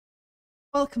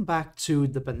Welcome back to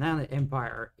the Banana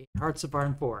Empire in Hearts of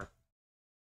Iron 4.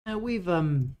 Now we've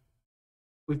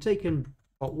taken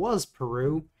what was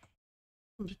Peru.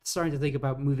 I'm starting to think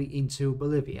about moving into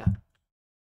Bolivia.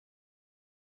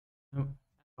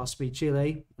 Possibly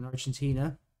Chile and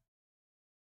Argentina.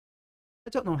 I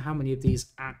don't know how many of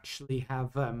these actually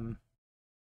have I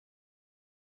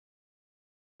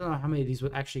don't know how many of these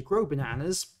would actually grow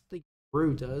bananas. I think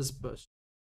Peru does, but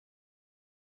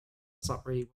it's not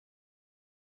really.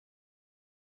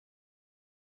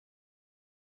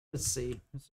 Let's see.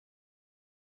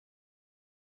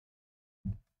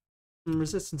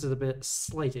 Resistance is a bit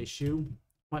slight issue.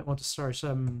 Might want to start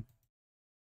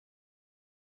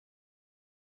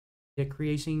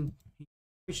creating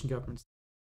governments.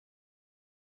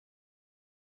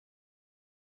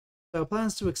 So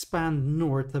plans to expand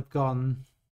north have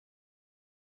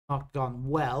not gone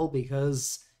well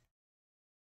because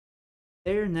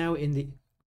they're now in the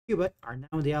Cuba are now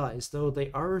in the Allies, though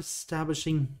they are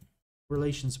establishing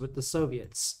relations with the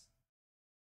Soviets.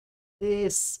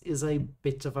 This is a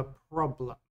bit of a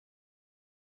problem.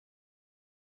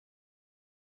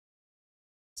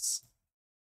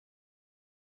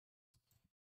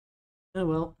 Oh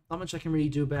well, not much I can really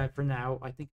do about it for now.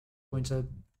 I think I'm going to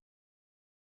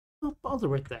not bother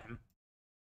with them.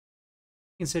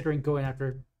 Considering going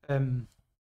after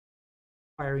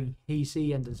firing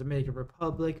Haiti and the Dominican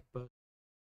Republic, but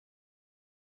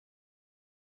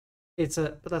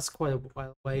that's quite a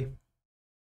while away. To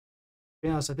be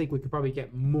honest, I think we could probably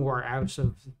get more out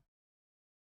of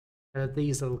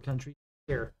these little countries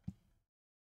here.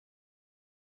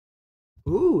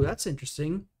 Ooh, that's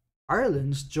interesting.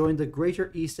 Ireland joined the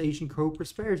Greater East Asian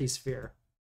Co-Prosperity Sphere.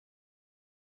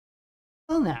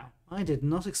 Well now, I did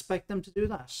not expect them to do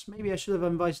that. Maybe I should have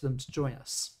invited them to join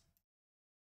us.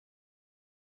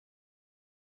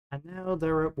 And now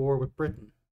they're at war with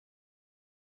Britain.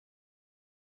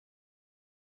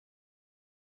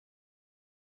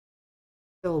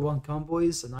 Still want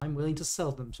convoys, and I'm willing to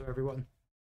sell them to everyone.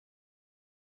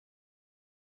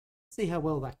 See how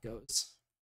well that goes.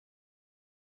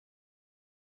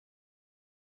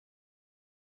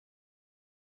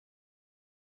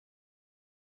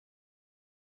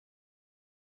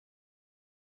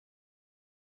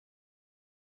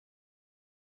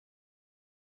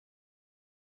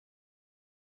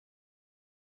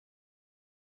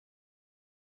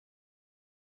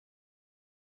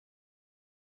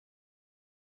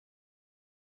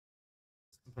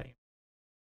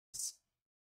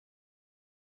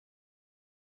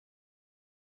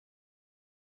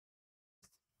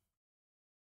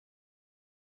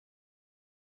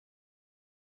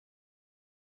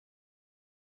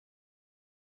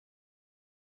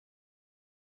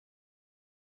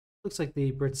 Looks like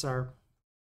the Brits are.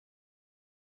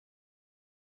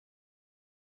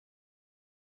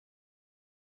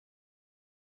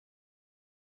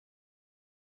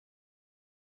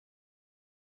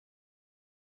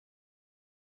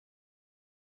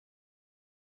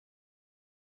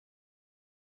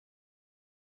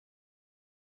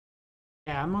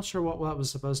 Yeah, I'm not sure what that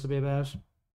was supposed to be about.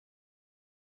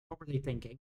 What were they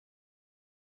thinking?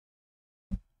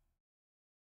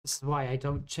 This is why I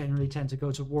don't generally tend to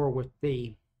go to war with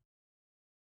the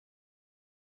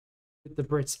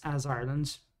Brits as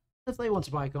Ireland. If they want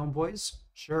to buy convoys,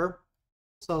 sure,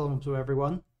 sell them to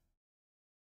everyone.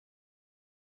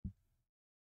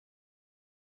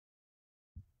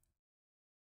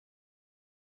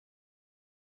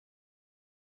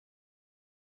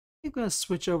 I'm going to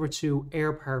switch over to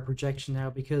air power projection now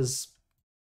because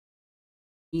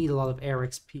I need a lot of air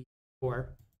XP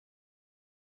for.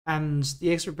 And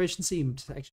the extra efficiency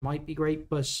actually might be great,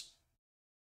 but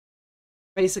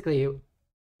basically, a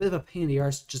bit of a pain in the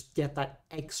arse to just get that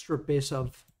extra bit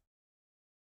of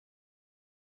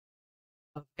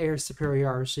air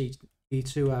superiority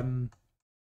to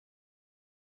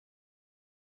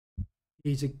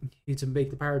need to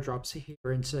make the power drops here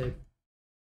into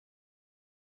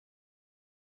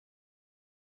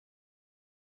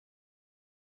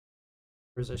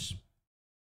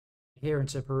here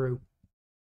into Peru.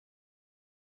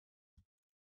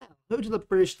 Who do the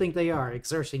British think they are,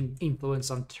 exerting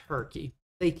influence on Turkey?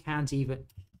 They can't even.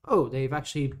 Oh, they've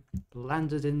actually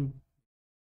landed in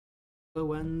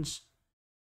and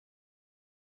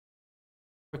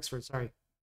Oxford. Sorry.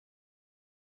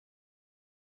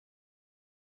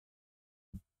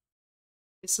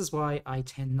 This is why I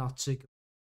tend not to go.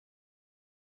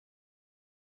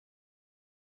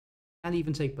 And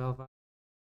even take Belfast.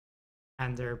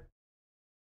 And their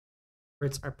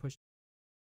Brits are pushing.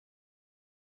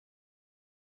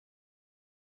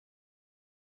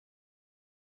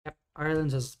 Yep,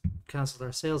 Ireland has cancelled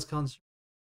their sales contract.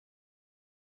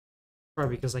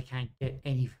 Probably because I can't get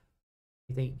anything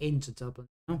into Dublin.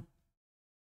 No.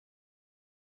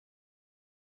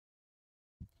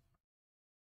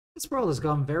 This world has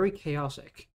gone very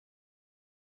chaotic.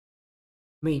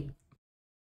 I mean,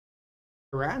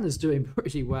 Iran is doing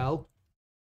pretty well.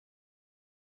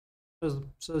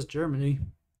 So is Germany.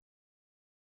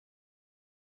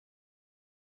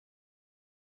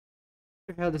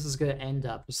 I wonder how this is going to end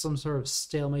up. Some sort of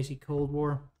stalematy Cold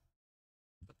War.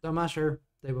 But no matter,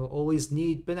 they will always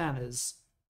need bananas.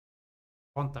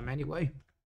 Want them anyway.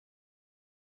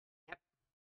 Yep.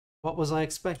 What was I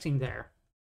expecting there?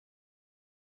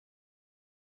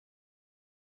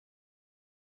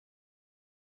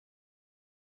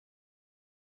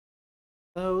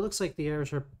 Oh, looks like the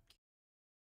Irish are.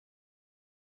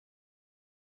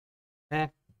 As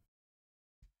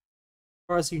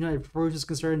far as the United Fruit is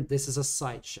concerned, this is a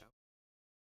sideshow.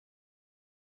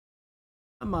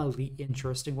 A mildly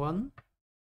interesting one,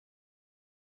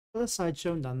 but a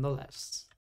sideshow nonetheless.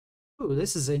 Ooh,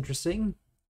 this is interesting.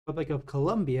 Republic of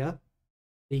Colombia,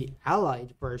 the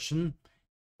Allied version,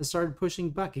 has started pushing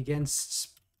back against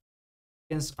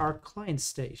our client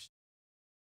state.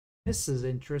 This is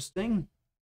interesting.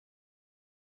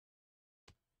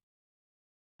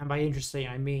 And by interesting,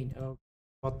 I mean, oh,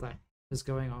 what the heck is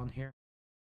going on here?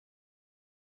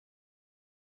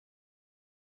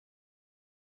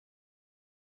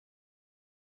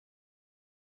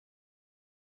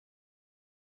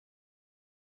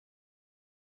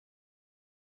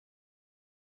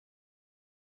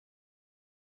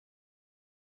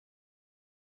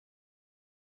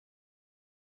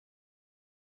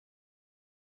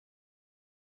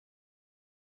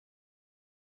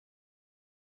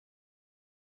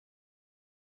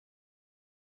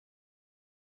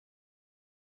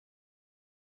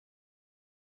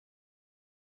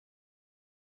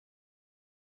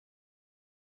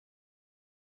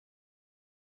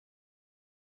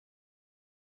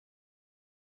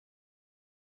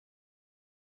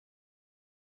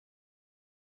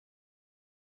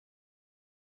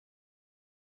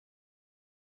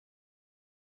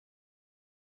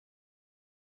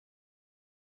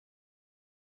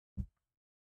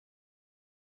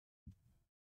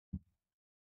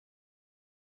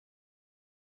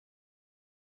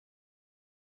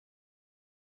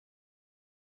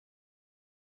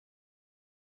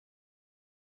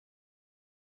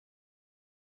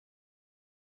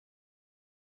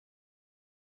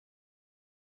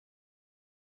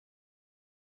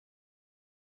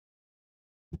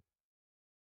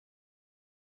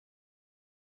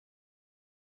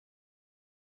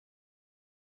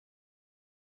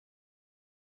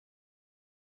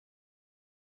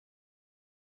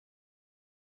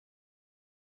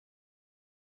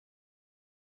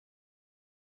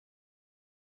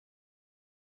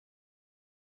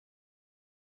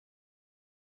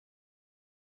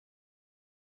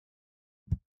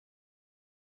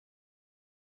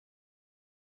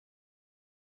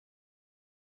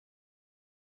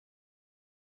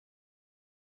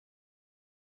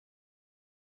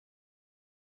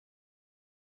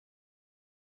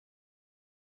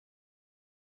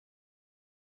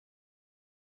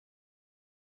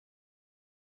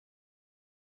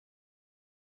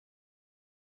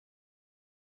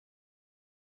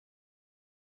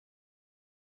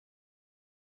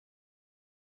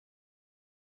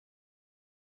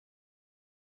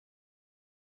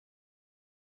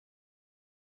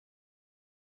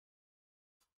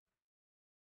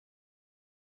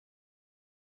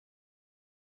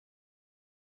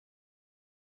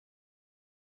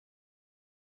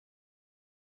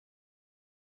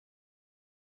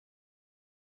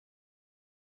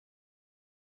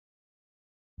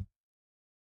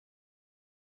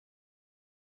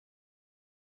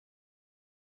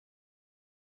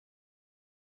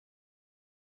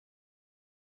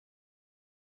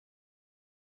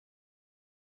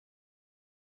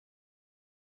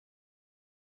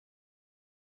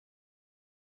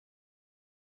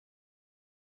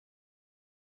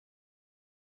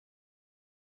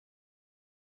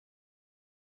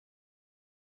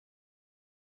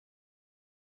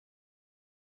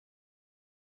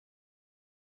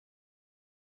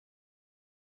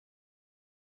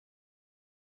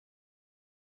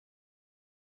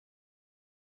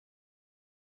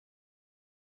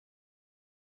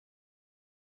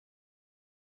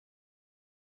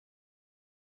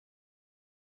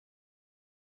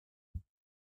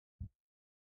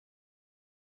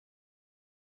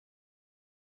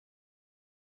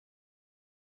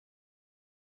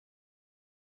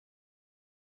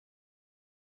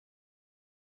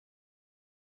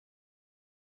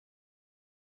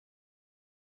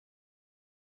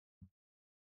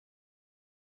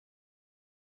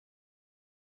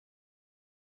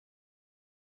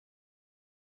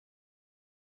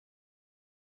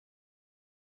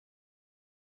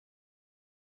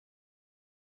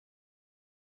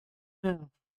 Yeah.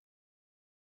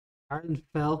 Ireland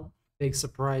fell. Big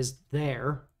surprise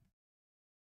there.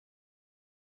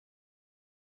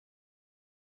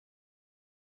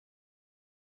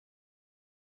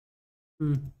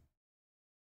 Hmm.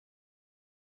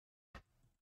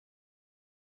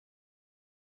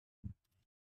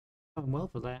 Oh, well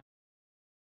for that.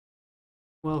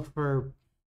 Well for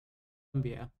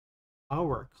Colombia.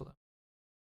 Our club.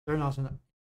 They're not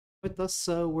with us,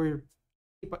 so we're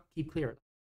keep clear.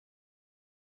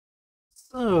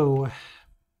 So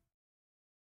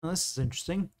this is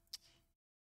interesting.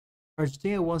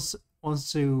 Argentina wants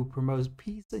to promote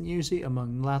peace and unity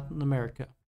among Latin America,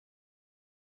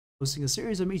 hosting a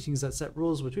series of meetings that set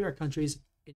rules between our countries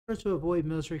in order to avoid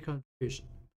military contribution.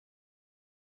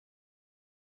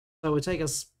 So it would take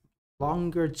us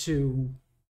longer to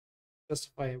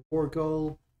justify a war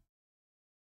goal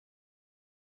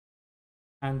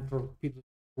and for people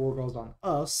to war goals on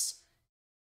us,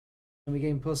 and we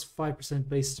gain plus 5%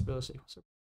 base stability. So,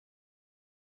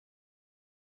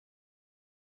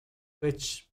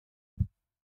 which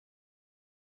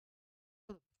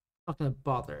I'm not gonna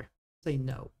bother. Say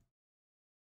no.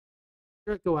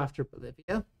 We're gonna go after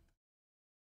Bolivia.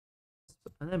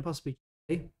 And then possibly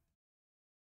Chile.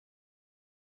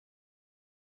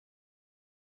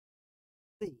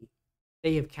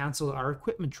 They have cancelled our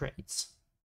equipment trades.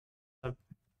 So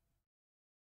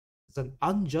it's an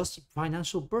unjust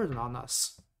financial burden on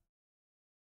us.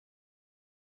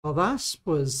 Well, that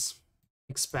was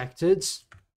expected.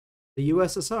 The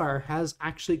USSR has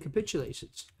actually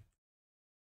capitulated.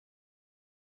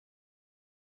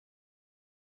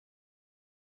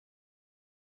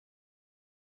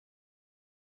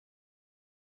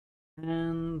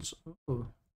 And oh,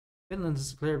 Finland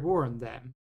has declared war on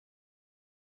them.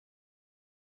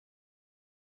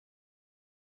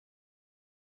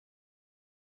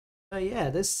 Yeah,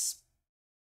 this is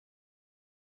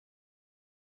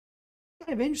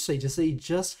kind of interesting to see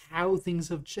just how things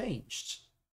have changed.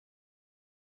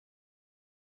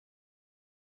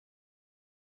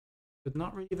 Could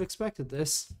not really have expected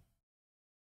this.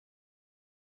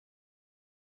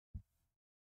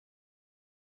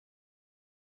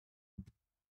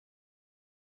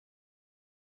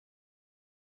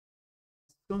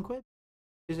 Going quite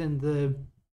in the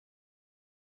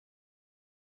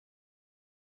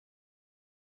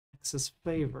Axis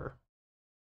favor.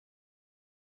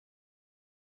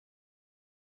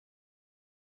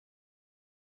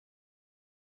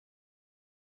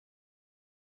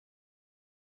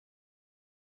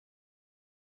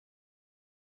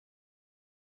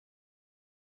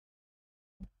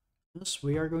 Yes,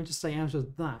 we are going to stay out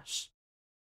of that.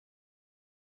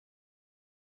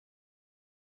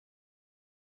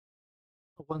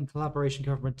 One collaboration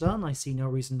government done. I see no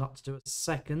reason not to do a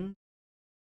second.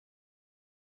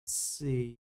 Let's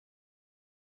see.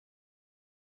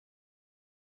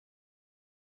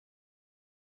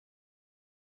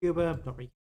 Cuba, not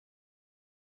really.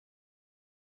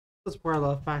 Let's support a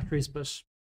lot of factories, but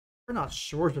we're not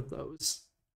short of those.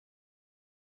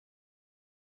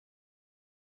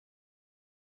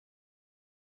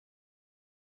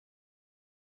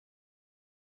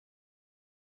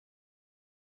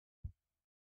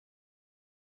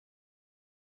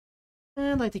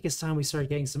 And I think it's time we start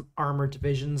getting some armored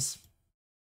divisions.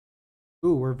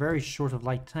 Ooh, we're very short of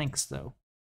light tanks, though.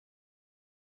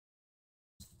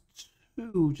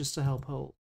 Two just to help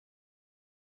hold.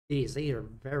 These, they are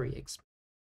very expensive.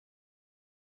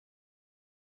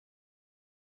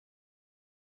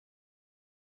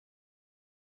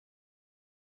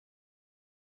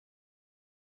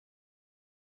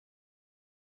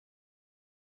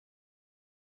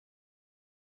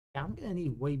 Yeah, I'm gonna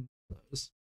need way more of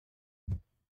those.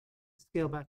 Scale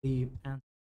back the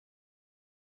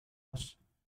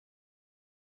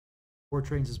war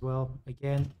trains as well.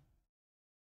 Again,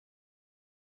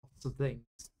 lots of things.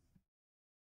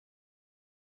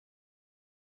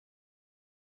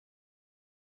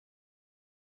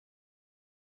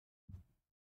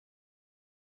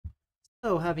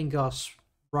 So, having got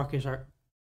rocket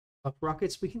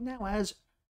rockets, we can now add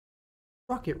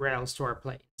rocket rails to our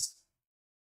planes,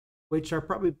 which are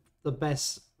probably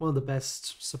one of the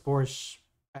best support,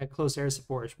 close air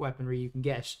support weaponry you can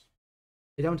get.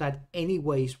 They don't add any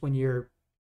weight when you're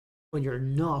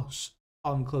not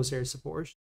on close air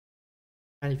support,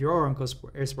 and if you are on close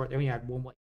air support, they only add one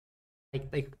weight.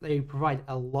 Like they provide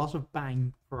a lot of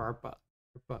bang for our buck.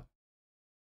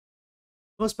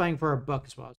 Most bang for our buck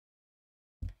as well.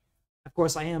 Of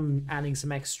course, I am adding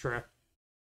some extra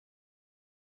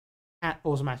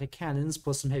automatic cannons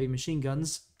plus some heavy machine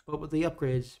guns, but with the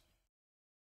upgrade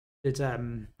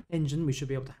engine, we should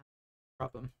be able to have a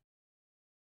problem.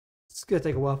 It's gonna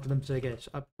take a while for them to get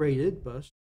upgraded,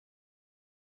 but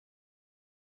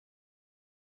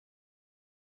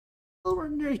well, we're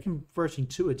nearly converting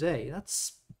 2 a day.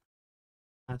 That's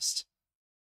fast.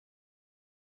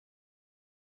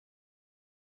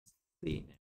 See,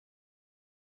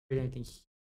 anything.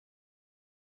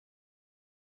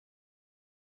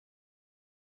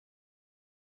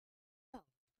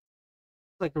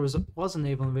 Like there was a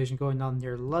naval invasion going on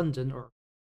near London or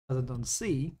London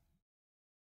Sea,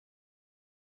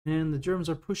 and the Germans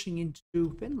are pushing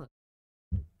into Finland.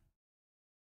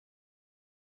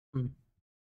 Hmm.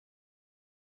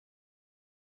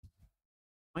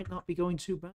 Might not be going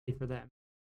too badly for them.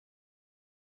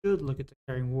 Should look at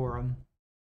declaring war on.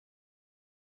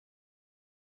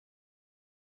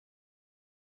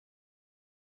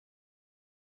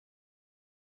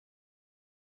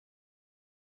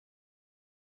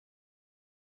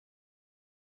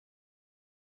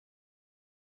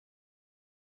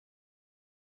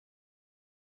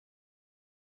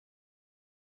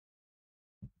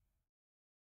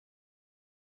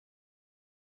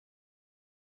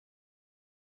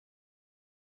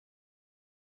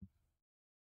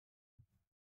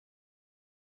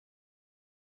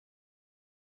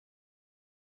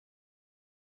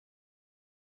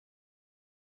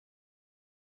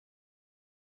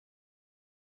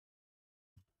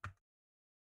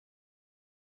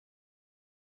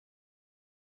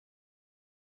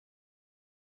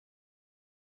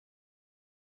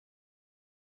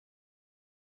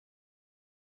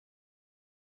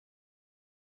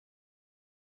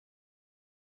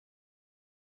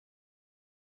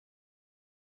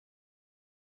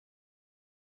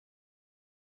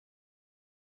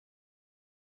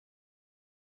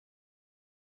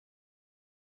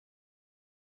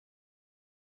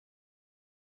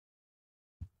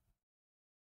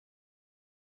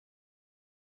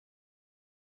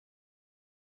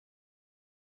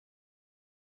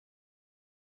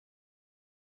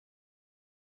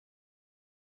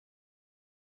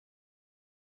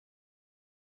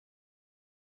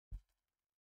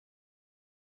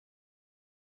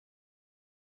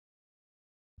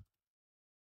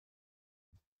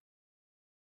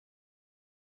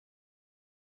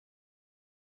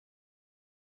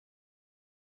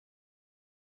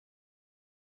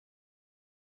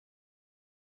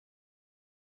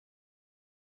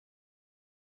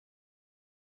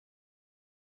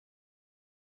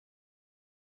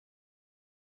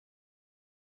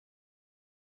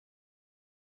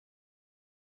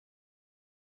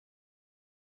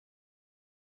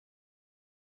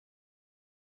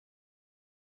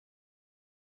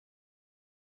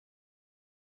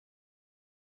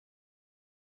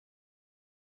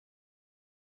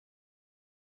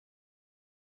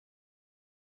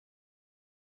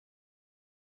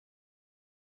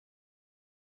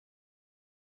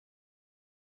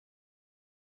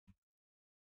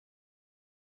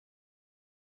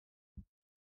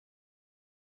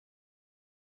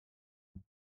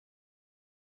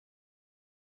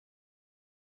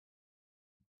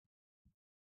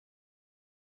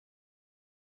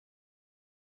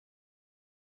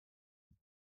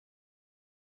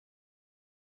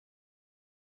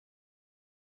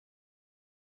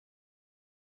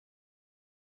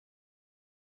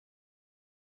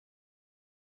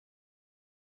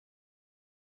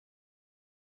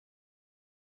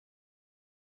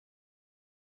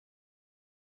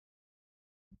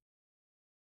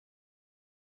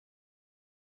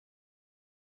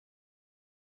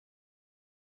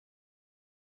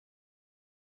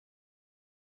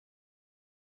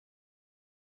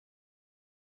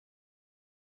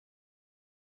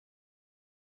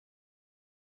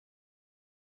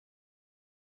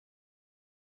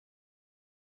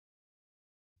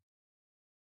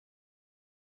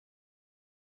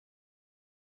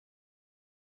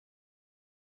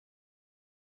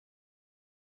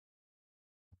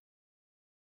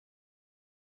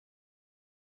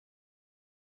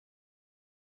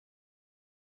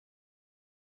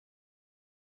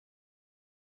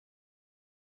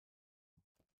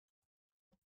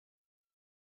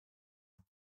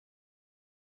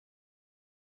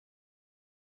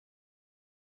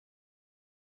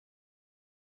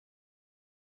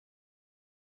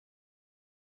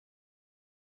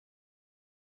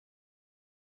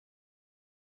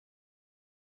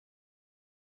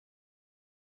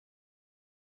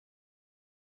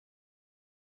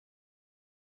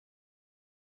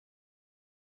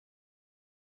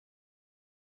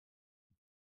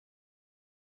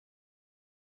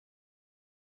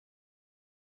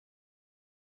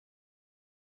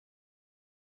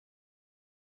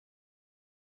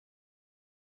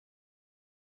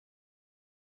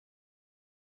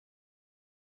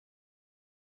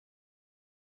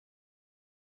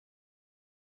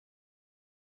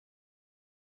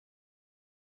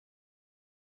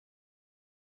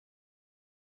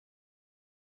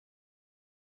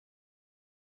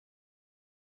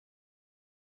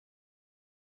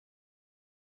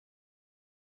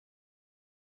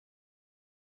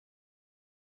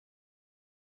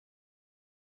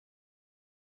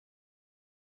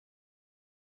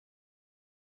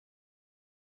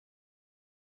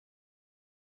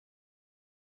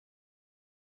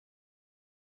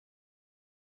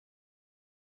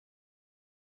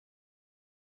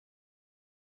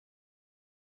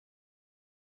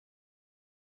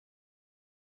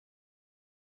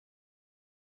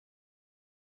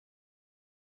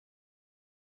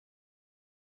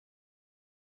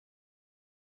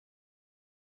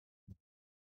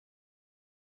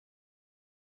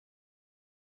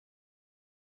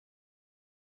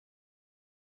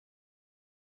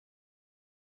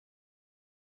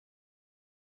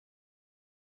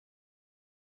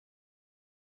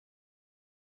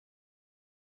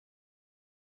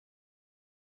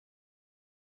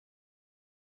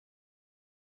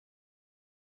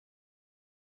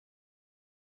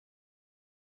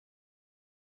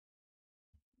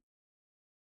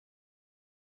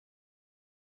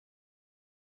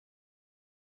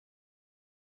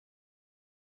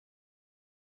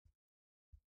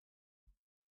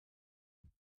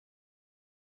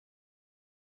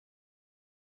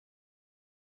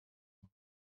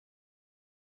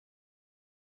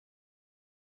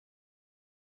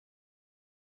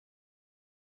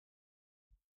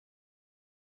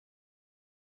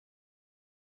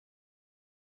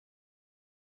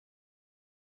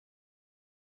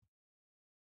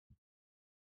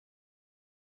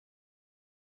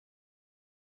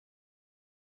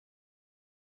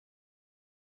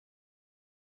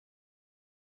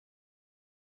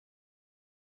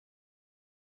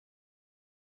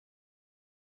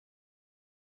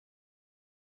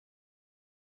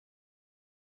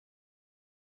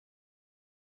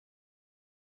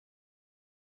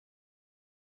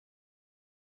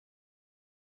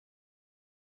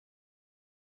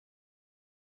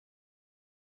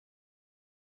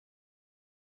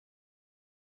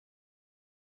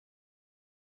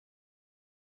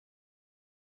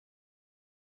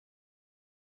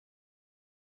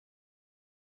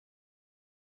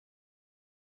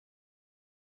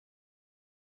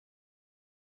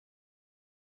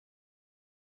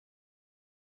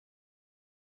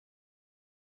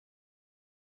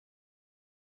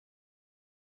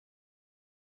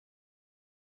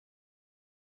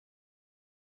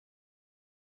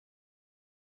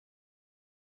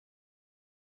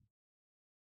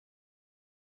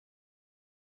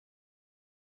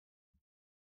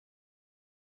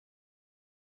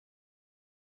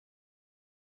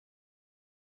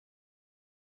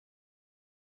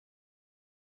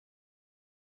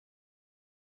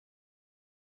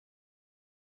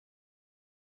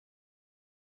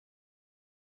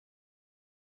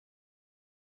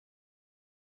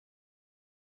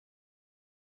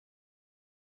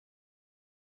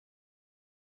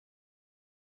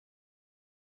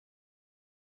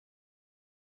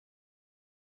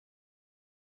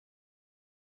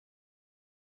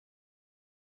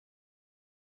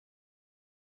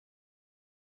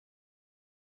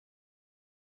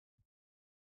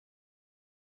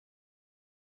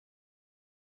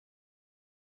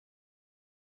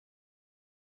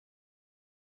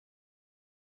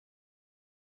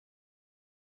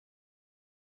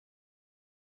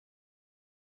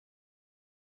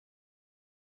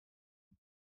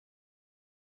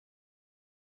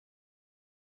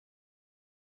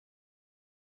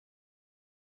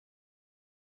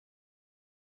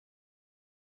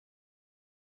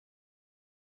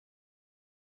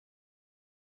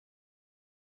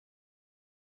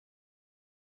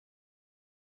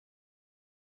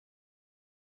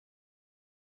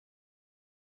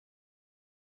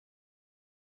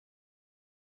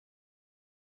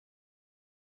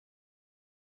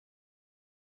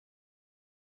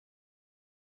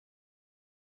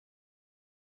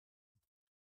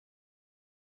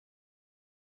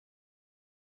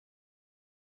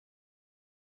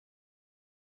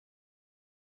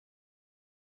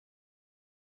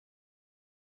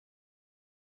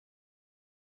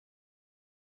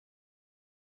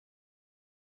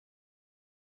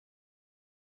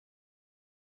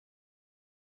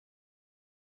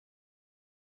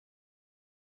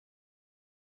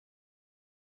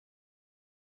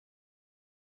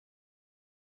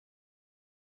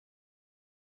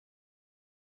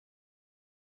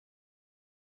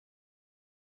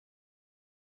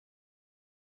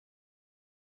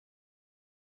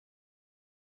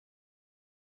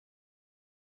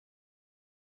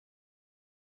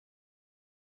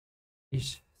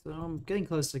 So I'm getting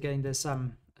close to getting this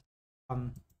um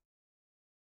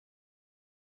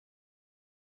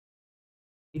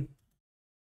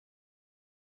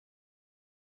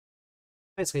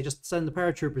basically just send the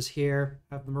paratroopers here,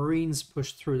 have the Marines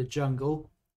push through the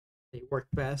jungle. They work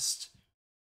best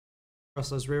across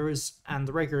those rivers, and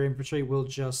the regular infantry will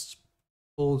just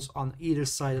hold on either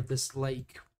side of this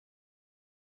lake.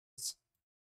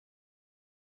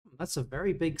 That's a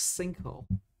very big sinkhole.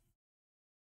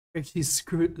 If he's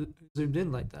zoomed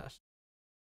in like that.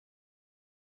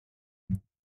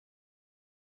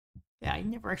 Yeah, I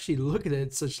never actually look at it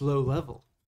at such low level.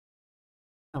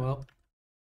 Oh well.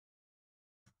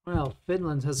 Well,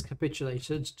 Finland has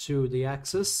capitulated to the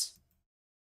Axis,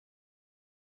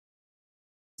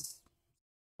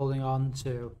 holding on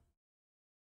to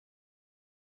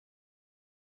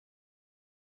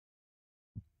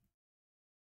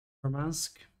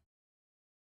Murmansk.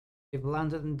 They've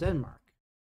landed in Denmark.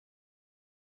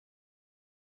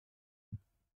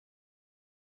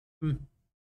 Hmm.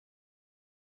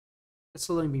 It's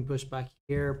slowly being pushed back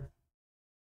here.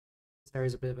 This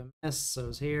area's a bit of a mess, so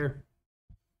is here.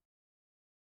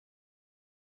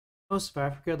 Most of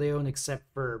Africa they own except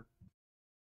for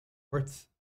North.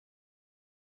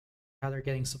 How they're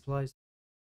getting supplies.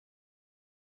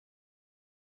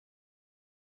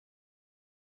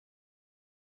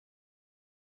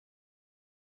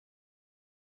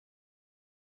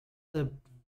 The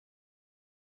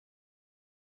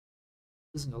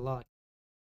isn't a lot.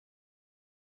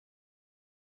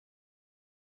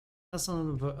 That's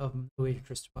not of no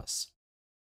interest to us.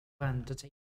 Plan to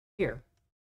take here.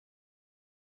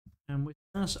 And with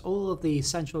that, all of the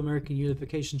Central American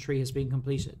unification tree has been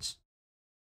completed.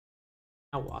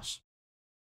 Now what?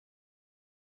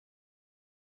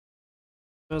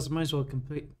 Because I might as well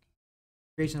complete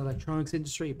create an electronics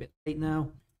industry a bit late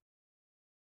now.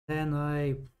 Then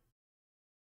I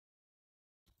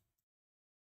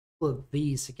all of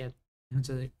these to get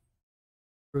into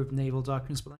improved naval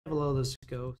doctrines, but I have a lot of those to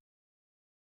go.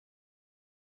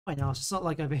 Why not? It's not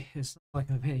like I've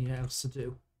anything else to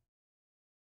do.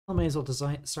 I may as well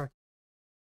start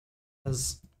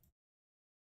as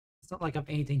it's not like I've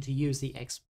anything to use the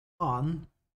X on.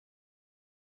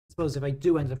 I suppose if I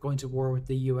do end up going to war with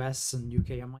the US and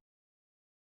UK, I might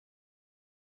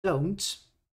don't.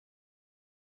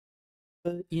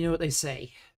 But you know what they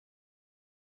say.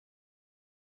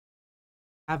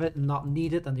 Have it and not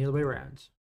need it, and the other way around.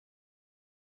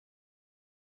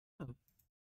 Oh.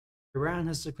 Iran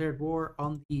has declared war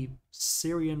on the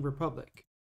Syrian Republic.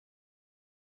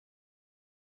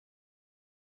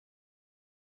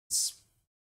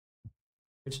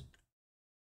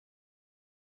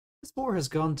 This war has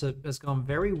gone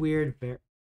very weird for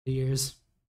years.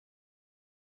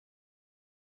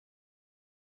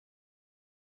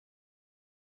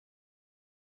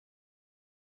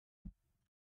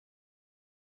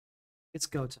 It's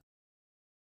go time.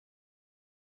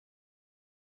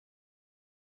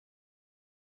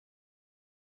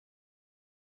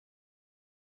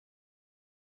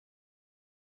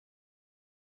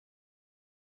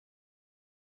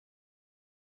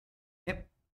 Yep.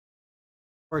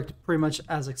 Worked pretty much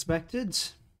as expected.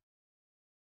 It's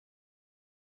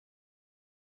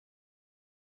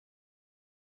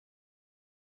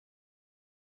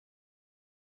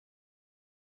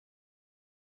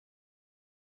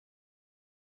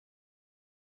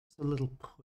a little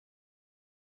push.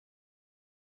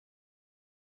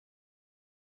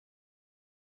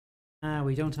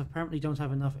 We don't have apparently don't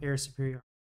have enough air superior.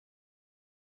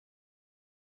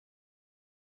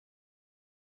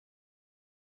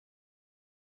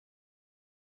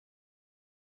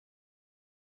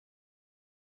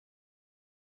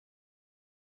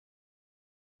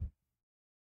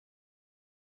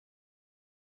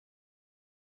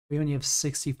 We only have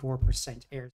 64%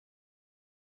 air.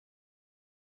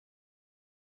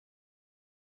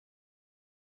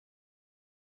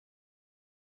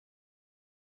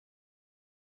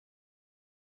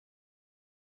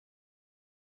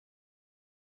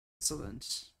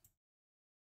 Excellent.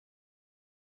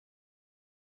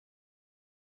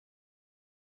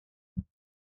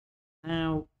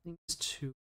 Now things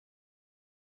to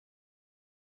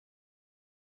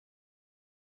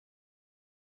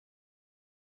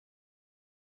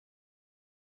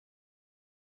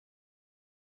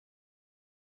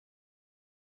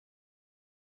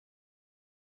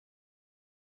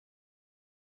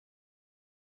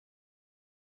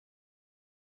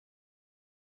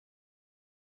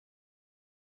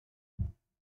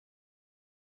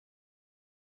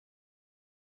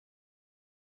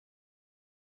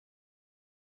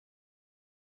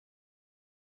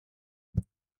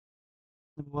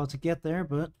a while to get there,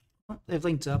 but Oh, they've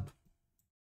linked up.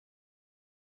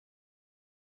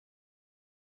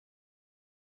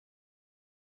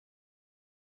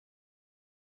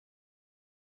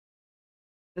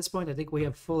 At this point, I think we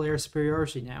have full air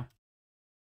superiority now.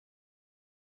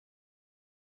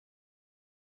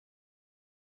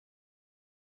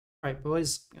 Right,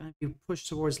 boys, you push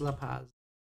towards La Paz.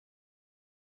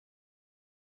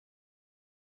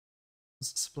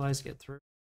 Supplies get through.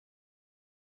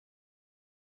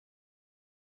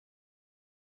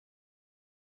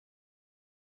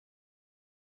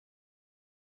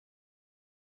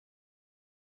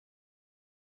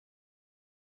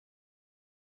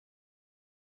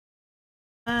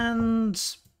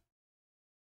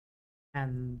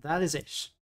 And that is it.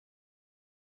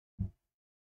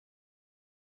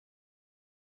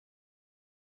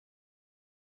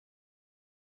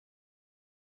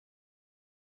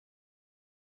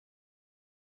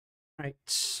 Right.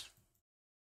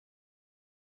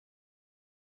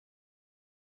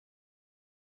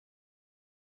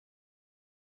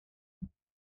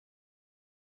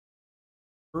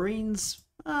 Marines.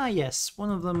 Ah, yes.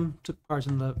 One of them took part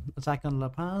in the attack on La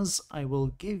Paz. I will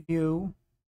give you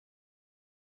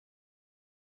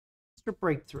extra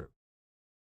breakthrough.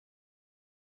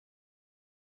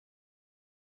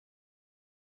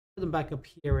 Put them back up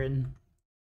here in.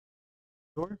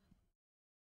 Sure.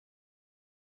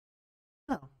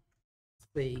 Oh, let's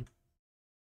see.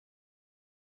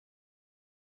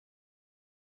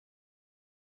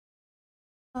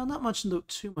 Not much in the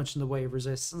too much in the way of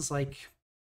resistance. Like,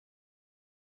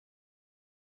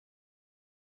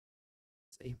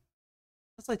 let's see.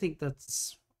 I think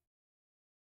that's.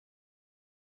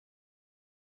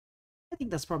 I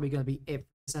think that's probably going to be it for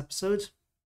this episode.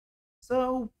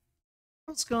 So,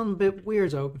 it's gone a bit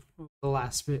weird over the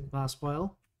last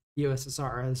while. The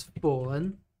USSR has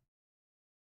fallen.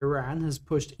 Iran has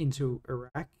pushed into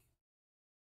Iraq.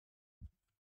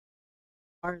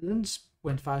 Ireland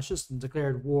went fascist and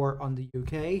declared war on the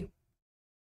UK.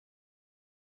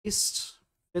 East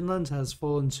Finland has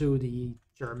fallen to the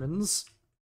Germans.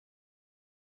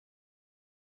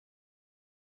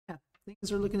 Yeah,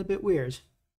 things are looking a bit weird.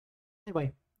 Anyway,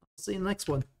 I'll see you in the next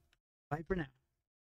one. Bye for now.